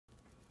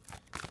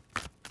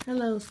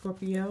Hello,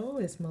 Scorpio.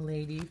 It's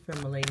Maladys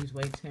from Maladys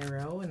Way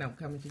Tarot, and I'm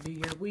coming to do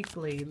your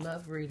weekly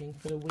love reading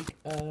for the week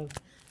of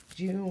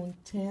June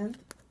 10th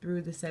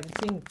through the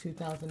 17th,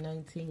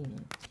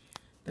 2019.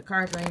 The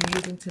cards I am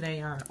using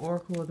today are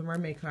Oracle of the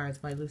Mermaid cards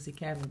by Lucy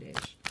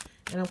Cavendish.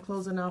 And I'm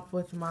closing off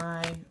with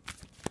my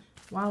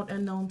Wild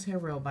Unknown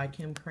Tarot by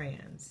Kim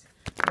Kranz.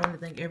 I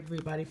want to thank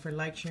everybody for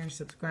sharing,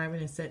 subscribing,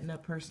 and setting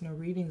up personal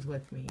readings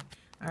with me.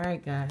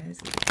 Alright, guys.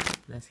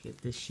 Let's get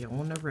this show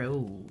on the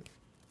road.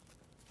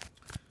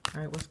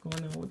 Alright, what's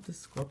going on with the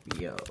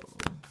Scorpio?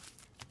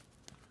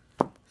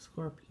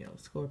 Scorpio.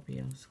 What's going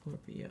on?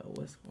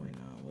 What's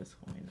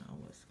going on?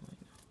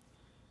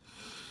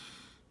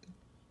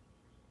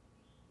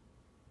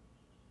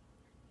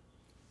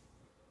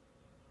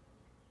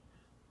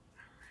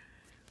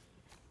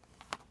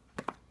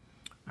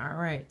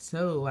 Alright,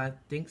 so I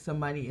think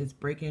somebody is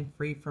breaking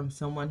free from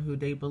someone who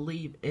they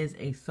believe is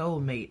a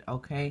soulmate,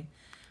 okay?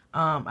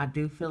 I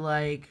do feel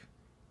like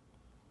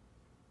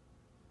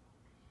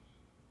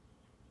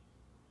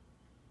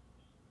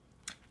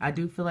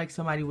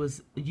somebody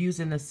was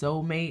using the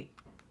soulmate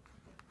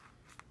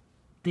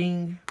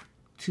thing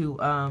to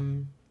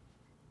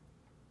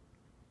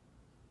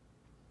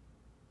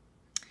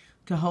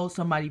hold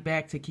somebody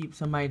back, to keep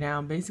somebody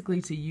down,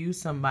 basically to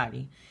use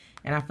somebody.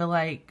 And I feel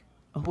like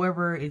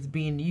whoever is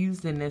being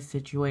used in this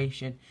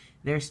situation,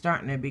 they're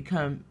starting to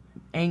become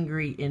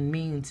angry and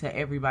mean to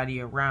everybody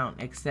around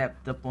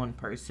except the one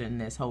person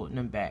that's holding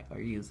them back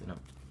or using them.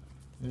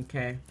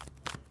 Okay.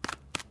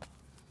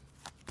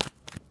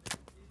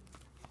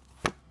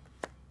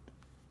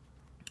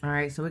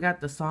 Alright, so we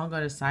got the Song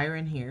of the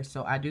Siren here.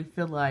 So I do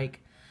feel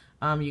like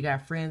you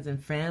got friends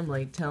and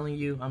family telling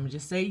you, I'm going to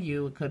just say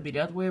you, it could be the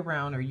other way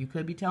around, or you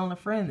could be telling a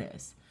friend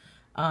this.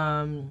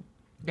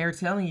 They're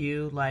telling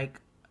you, like,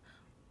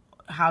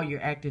 how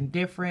you're acting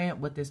different,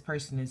 what this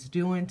person is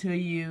doing to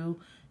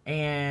you,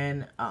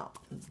 and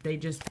they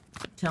just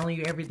telling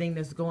you everything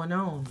that's going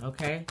on,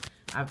 okay?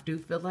 I do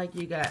feel like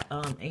you got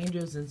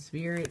angels and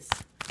spirits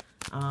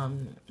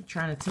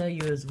trying to tell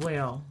you as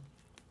well.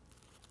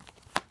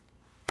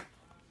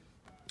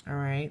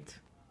 Alright,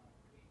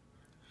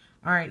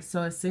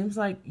 so it seems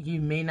like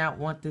you may not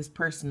want this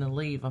person to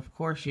leave. Of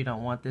course you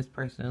don't want this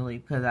person to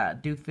leave, because I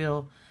do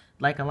feel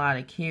like a lot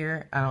of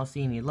care. I don't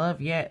see any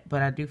love yet,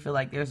 but I do feel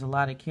like there's a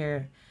lot of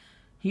care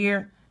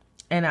here.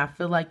 And I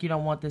feel like you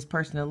don't want this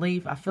person to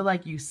leave. I feel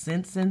like you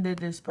sensing that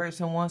this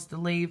person wants to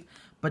leave,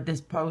 but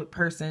this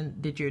person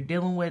that you're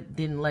dealing with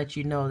didn't let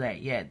you know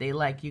that yet. They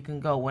like, you can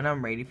go when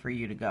I'm ready for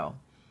you to go.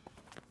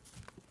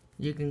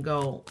 You can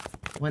go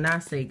when I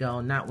say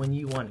go, not when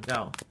you want to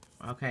go.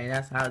 Okay,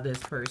 that's how this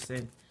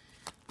person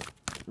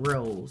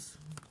rolls.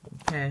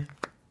 Okay.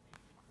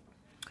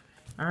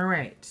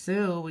 Alright,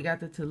 so we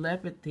got the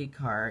telepathy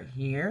card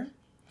here.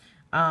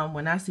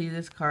 When I see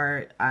this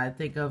card, I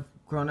think of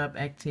grown-up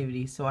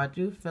activity. So I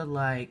do feel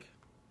like,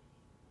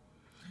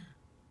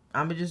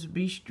 I'm going to just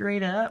be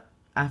straight up,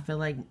 I feel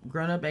like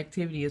grown-up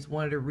activity is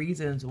one of the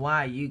reasons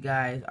why you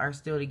guys are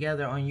still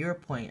together on your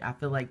point. I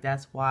feel like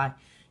that's why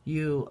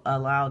you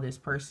allow this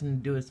person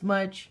to do as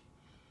much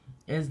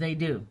as they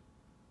do,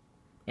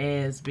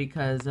 is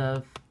because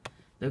of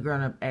the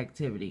grown-up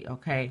activity,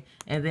 okay?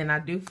 And then I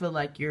do feel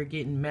like you're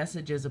getting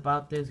messages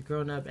about this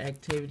grown-up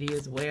activity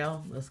as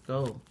well. Let's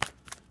go.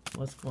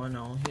 What's going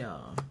on here?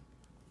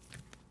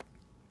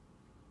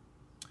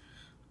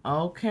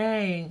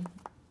 Okay.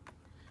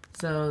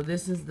 So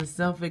this is the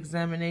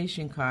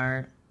self-examination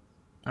card.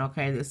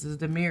 Okay, this is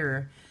the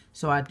mirror.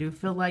 So I do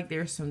feel like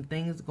there's some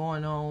things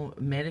going on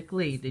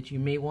medically that you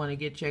may want to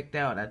get checked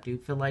out. I do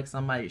feel like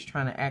somebody's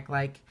trying to act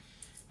like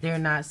they're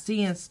not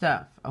seeing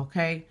stuff,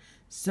 okay?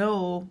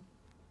 So,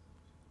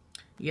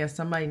 yeah,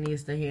 somebody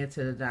needs to head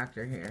to the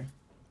doctor here,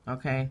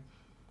 okay?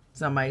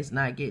 Somebody's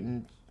not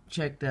getting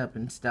checked up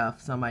and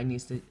stuff. Somebody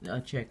needs to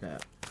check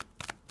up.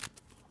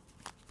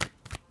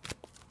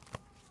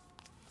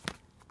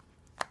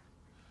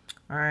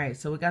 Alright,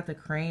 so we got the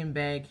crane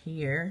bag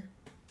here.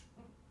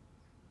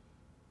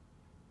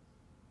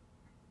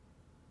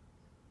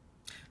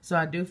 So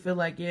I do feel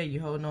like, yeah,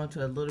 you're holding on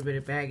to a little bit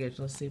of baggage.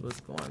 Let's see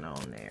what's going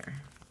on there.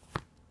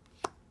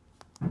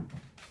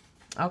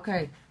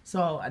 Okay,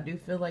 so I do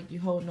feel like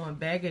you're holding on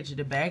baggage.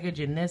 The baggage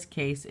in this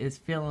case is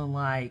feeling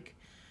like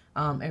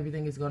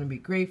everything is going to be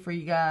great for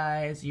you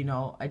guys. You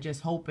know, I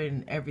just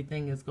hoping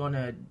everything is going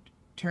to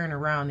turn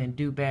around and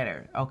do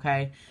better,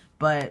 okay?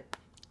 But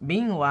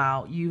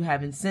meanwhile, you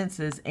having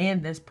senses,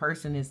 and this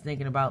person is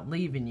thinking about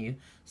leaving you.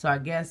 So I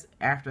guess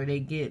after they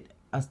get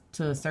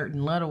to a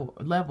certain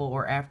level,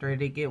 or after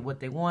they get what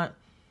they want,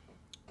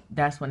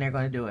 that's when they're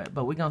going to do it.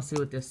 But we're going to see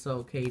what this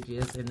soul cage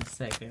is in a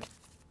second.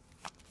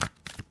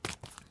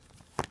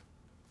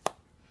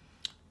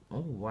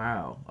 Oh,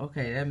 wow.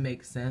 Okay, that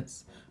makes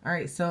sense. All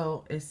right,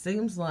 so it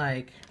seems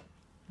like,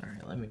 all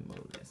right, let me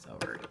move this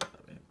over a little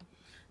bit.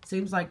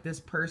 Seems like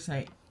this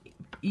person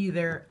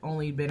either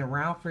only been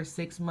around for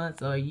 6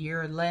 months or a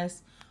year or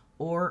less,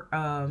 or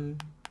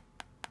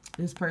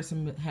this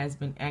person has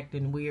been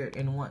acting weird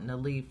and wanting to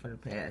leave for the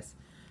past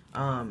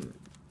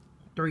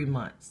 3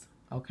 months.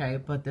 Okay,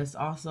 but this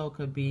also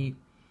could be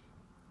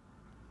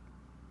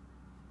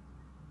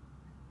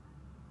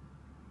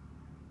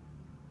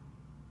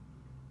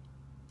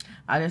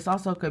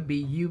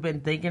you've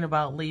been thinking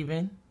about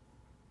leaving,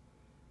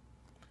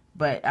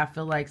 but I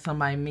feel like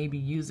somebody may be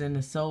using the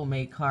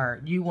soulmate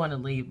card. You want to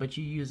leave, but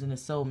you're using the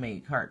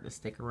soulmate card to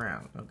stick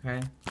around,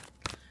 okay?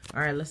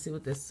 All right, let's see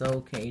what this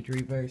soul cage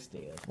reverse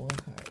is. One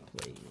card,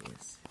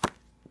 please.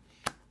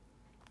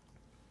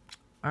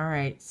 All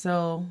right,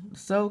 so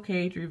soul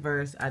cage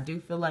reverse. I do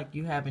feel like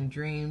you having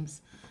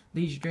dreams.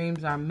 These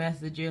dreams are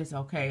messages,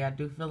 okay? I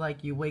do feel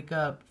like you wake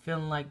up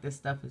feeling like this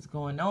stuff is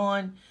going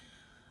on,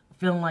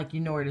 feeling like you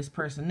know where this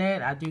person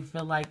is. I do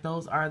feel like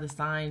those are the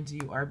signs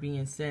you are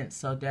being sent.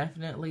 So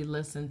definitely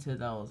listen to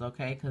those,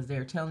 okay? Because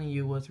they're telling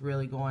you what's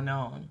really going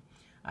on.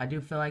 I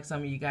do feel like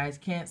some of you guys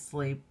can't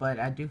sleep, but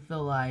I do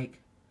feel like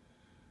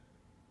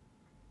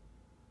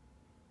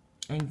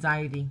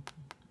anxiety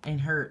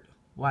and hurt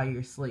while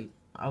you're asleep,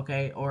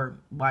 okay? Or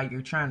while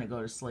you're trying to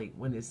go to sleep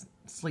when it's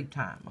sleep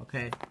time,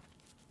 okay?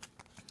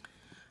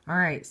 All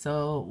right,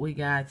 so we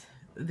got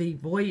the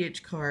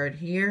Voyage card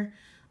here.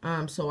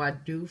 So I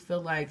do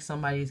feel like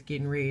somebody's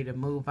getting ready to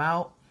move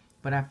out,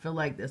 but I feel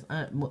like this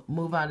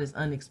move out is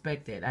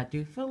unexpected. I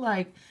do feel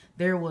like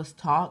there was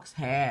talks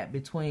had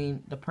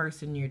between the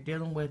person you're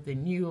dealing with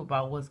and you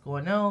about what's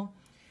going on.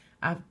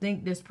 I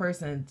think this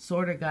person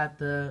sort of got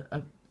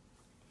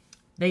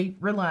they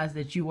realized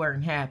that you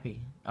weren't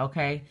happy,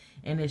 okay?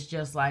 And it's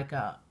just like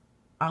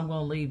I'm going to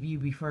leave you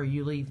before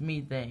you leave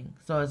me thing.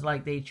 So it's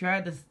like they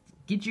tried to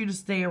get you to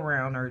stay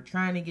around, or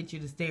trying to get you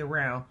to stay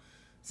around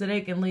so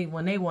they can leave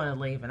when they want to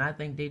leave. And I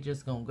think they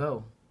just going to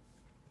go.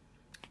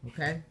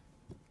 Okay?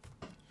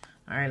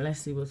 All right,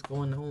 let's see what's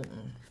going on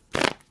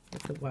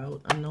with the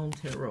Wild Unknown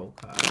Tarot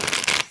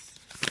cards.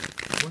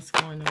 What's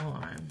going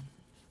on?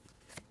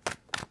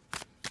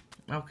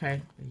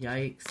 Okay,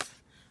 yikes.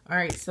 All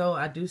right, so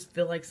I do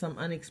feel like some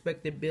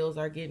unexpected bills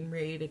are getting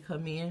ready to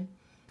come in.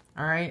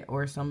 All right,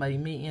 or somebody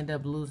may end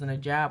up losing a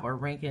job or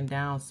ranking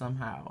down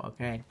somehow,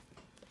 okay?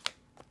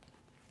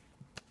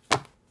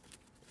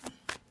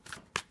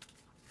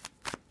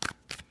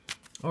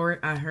 Or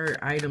I heard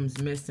items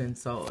missing.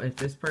 So if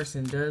this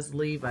person does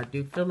leave, I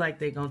do feel like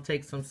they're going to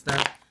take some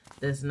stuff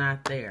that's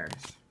not theirs.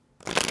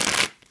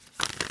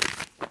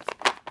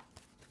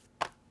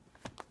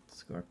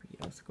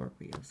 Scorpio,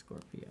 Scorpio,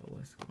 Scorpio.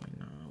 What's going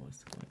on?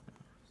 What's going on?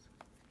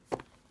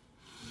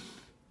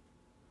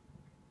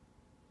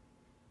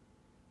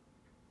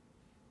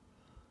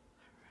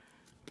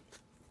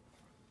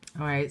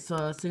 All right,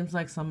 so it seems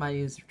like somebody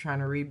is trying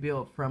to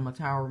rebuild from a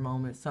tower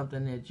moment,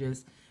 something that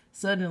just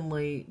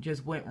suddenly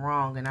just went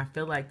wrong. And I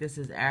feel like this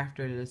is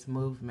after this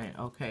movement,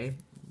 okay?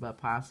 But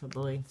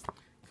possibly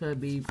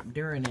could be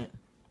during it.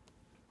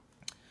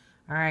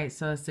 All right,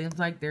 so it seems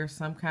like there's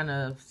some kind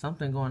of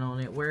something going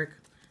on at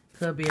work.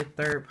 Could be a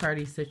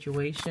third-party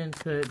situation.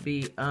 Could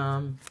be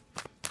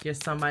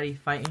just somebody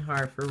fighting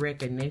hard for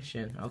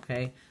recognition,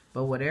 okay?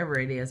 But whatever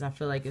it is, I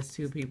feel like it's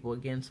two people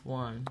against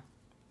one.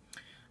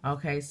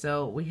 Okay,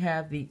 so we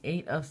have the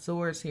Eight of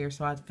Swords here.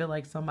 So I feel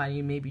like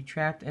somebody may be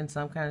trapped in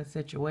some kind of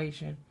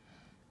situation.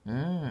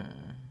 All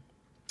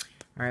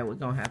right, we're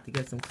going to have to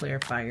get some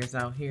clarifiers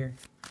out here.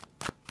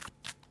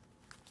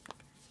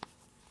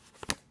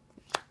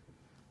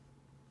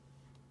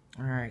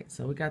 All right,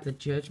 so we got the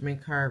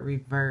Judgment card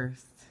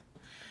reversed.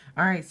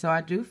 All right, so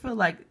I do feel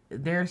like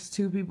there's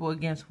two people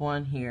against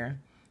one here.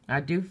 I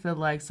do feel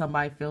like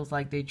somebody feels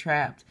like they're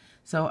trapped.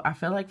 So I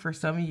feel like for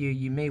some of you,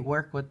 you may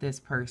work with this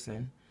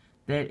person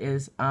that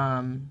is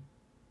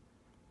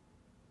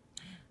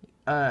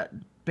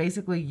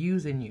basically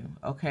using you,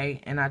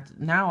 okay? And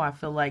now I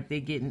feel like they're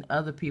getting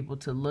other people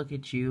to look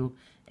at you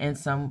in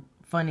some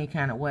funny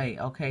kind of way,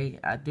 okay?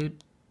 I do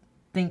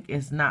think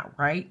it's not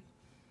right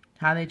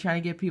how they're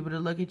trying to get people to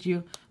look at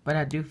you, but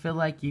I do feel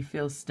like you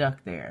feel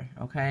stuck there,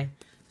 okay?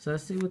 So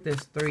let's see what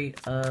this Three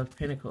of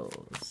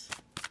Pentacles.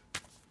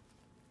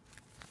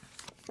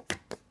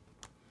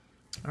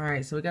 All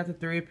right, so we got the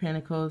Three of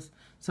Pentacles.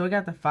 So we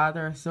got the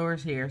Father of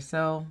Swords here.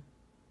 So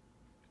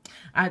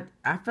I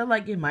feel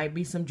like it might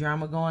be some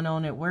drama going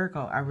on at work.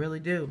 I really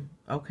do.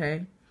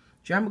 Okay.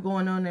 Drama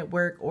going on at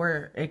work,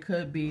 or it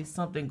could be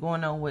something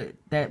going on with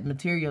that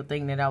material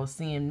thing that I was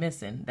seeing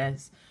missing.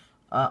 That's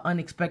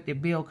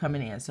unexpected bill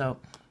coming in. So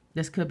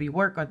this could be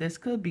work or this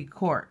could be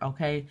court.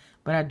 Okay.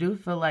 But I do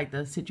feel like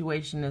the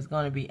situation is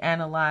going to be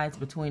analyzed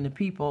between the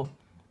people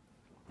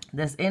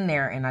that's in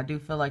there, and I do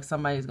feel like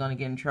somebody's going to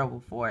get in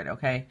trouble for it,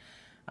 okay?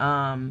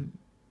 I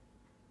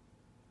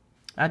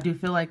do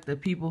feel like the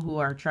people who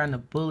are trying to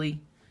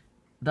bully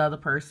the other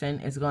person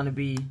is going to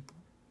be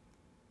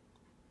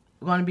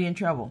in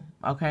trouble,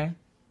 okay?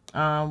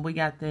 We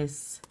got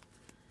this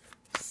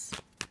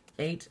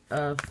Eight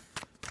of,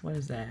 what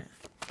is that?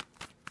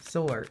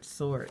 Swords.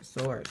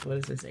 What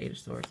is this Eight of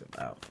Swords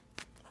about?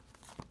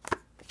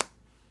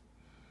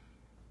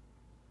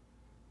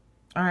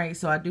 All right,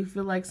 so I do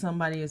feel like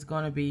somebody is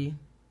going to be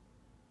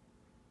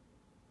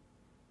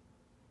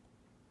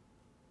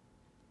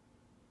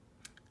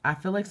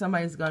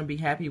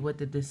happy with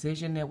the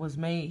decision that was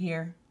made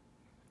here.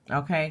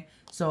 Okay,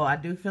 so I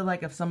do feel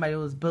like if somebody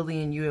was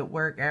bullying you at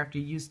work after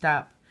you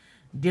stop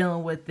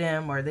dealing with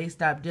them, or they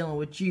stop dealing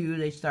with you,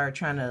 they start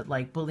trying to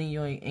like bully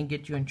you and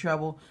get you in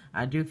trouble,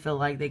 I do feel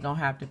like they're gonna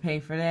have to pay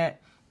for that.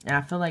 And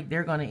I feel like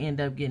they're going to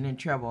end up getting in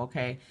trouble,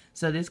 okay?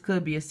 So this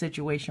could be a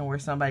situation where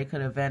somebody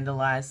could have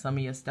vandalized some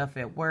of your stuff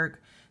at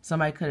work.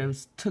 Somebody could have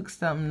took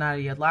something out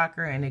of your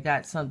locker, and it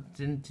got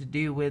something to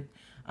do with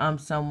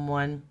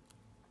someone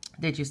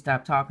that you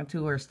stopped talking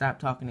to or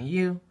stopped talking to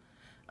you.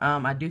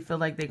 I do feel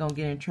like they're going to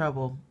get in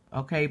trouble,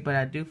 okay? But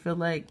I do feel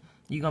like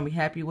you're going to be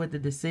happy with the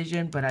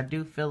decision, but I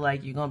do feel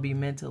like you're going to be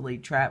mentally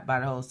trapped by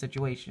the whole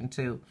situation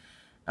too.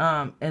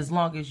 As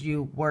long as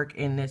you work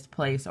in this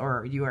place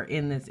or you are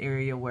in this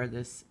area where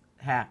this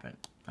happened.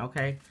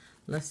 Okay,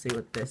 let's see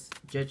what this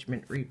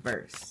Judgment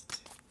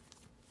reversed.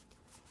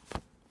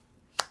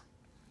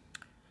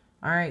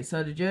 All right,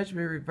 so the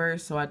Judgment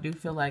reversed, so I do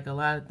feel like a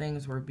lot of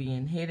things were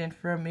being hidden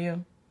from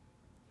you.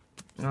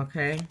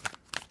 Okay,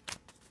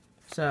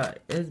 so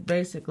it's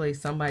basically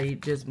somebody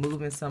just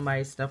moving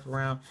somebody's stuff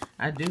around.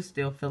 I do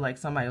still feel like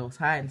somebody was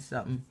hiding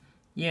something.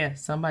 Yeah,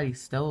 somebody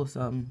stole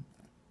something.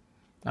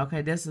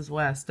 Okay, this is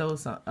where I stole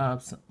some.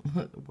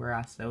 Where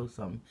I stole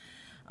something.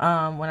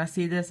 When I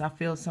see this, I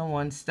feel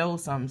someone stole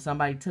something.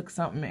 Somebody took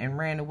something and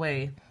ran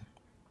away.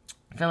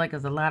 I feel like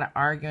there's a lot of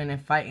arguing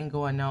and fighting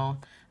going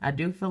on. I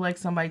do feel like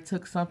somebody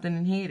took something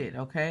and hid it.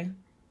 Okay.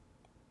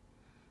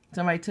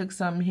 Somebody took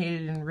something,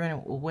 hid it, and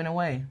went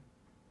away.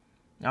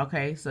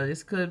 Okay, so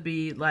this could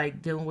be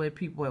like dealing with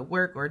people at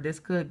work, or this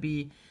could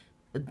be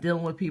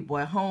dealing with people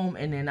at home.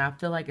 And then I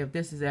feel like if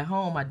this is at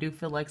home, I do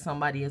feel like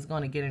somebody is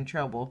going to get in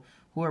trouble.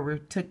 Whoever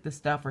took the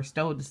stuff or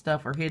stole the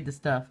stuff or hid the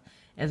stuff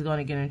is going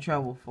to get in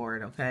trouble for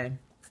it, okay?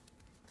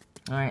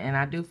 All right, and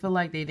I do feel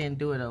like they didn't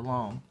do it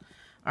alone.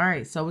 All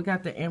right, so we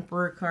got the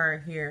Emperor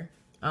card here.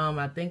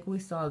 I think we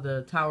saw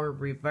the Tower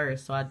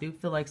reverse, so I do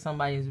feel like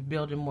somebody is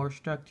building more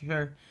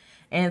structure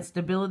and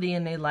stability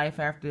in their life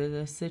after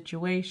this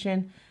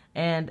situation.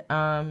 And,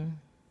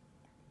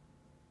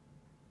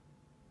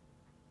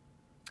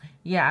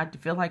 yeah, I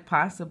feel like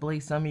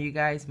possibly some of you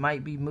guys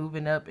might be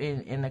moving up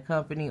in the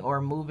company or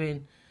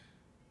moving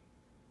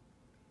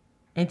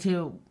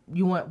into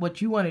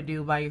what you want to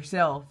do by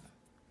yourself.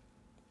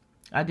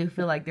 I do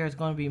feel like there's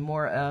going to be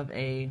more of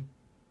a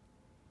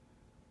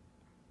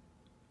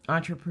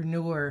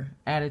entrepreneur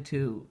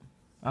attitude.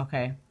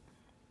 Okay.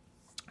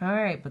 All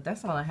right, but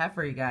that's all I have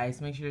for you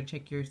guys. Make sure to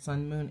check your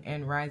sun, moon,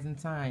 and rising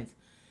signs.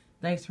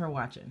 Thanks for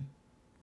watching.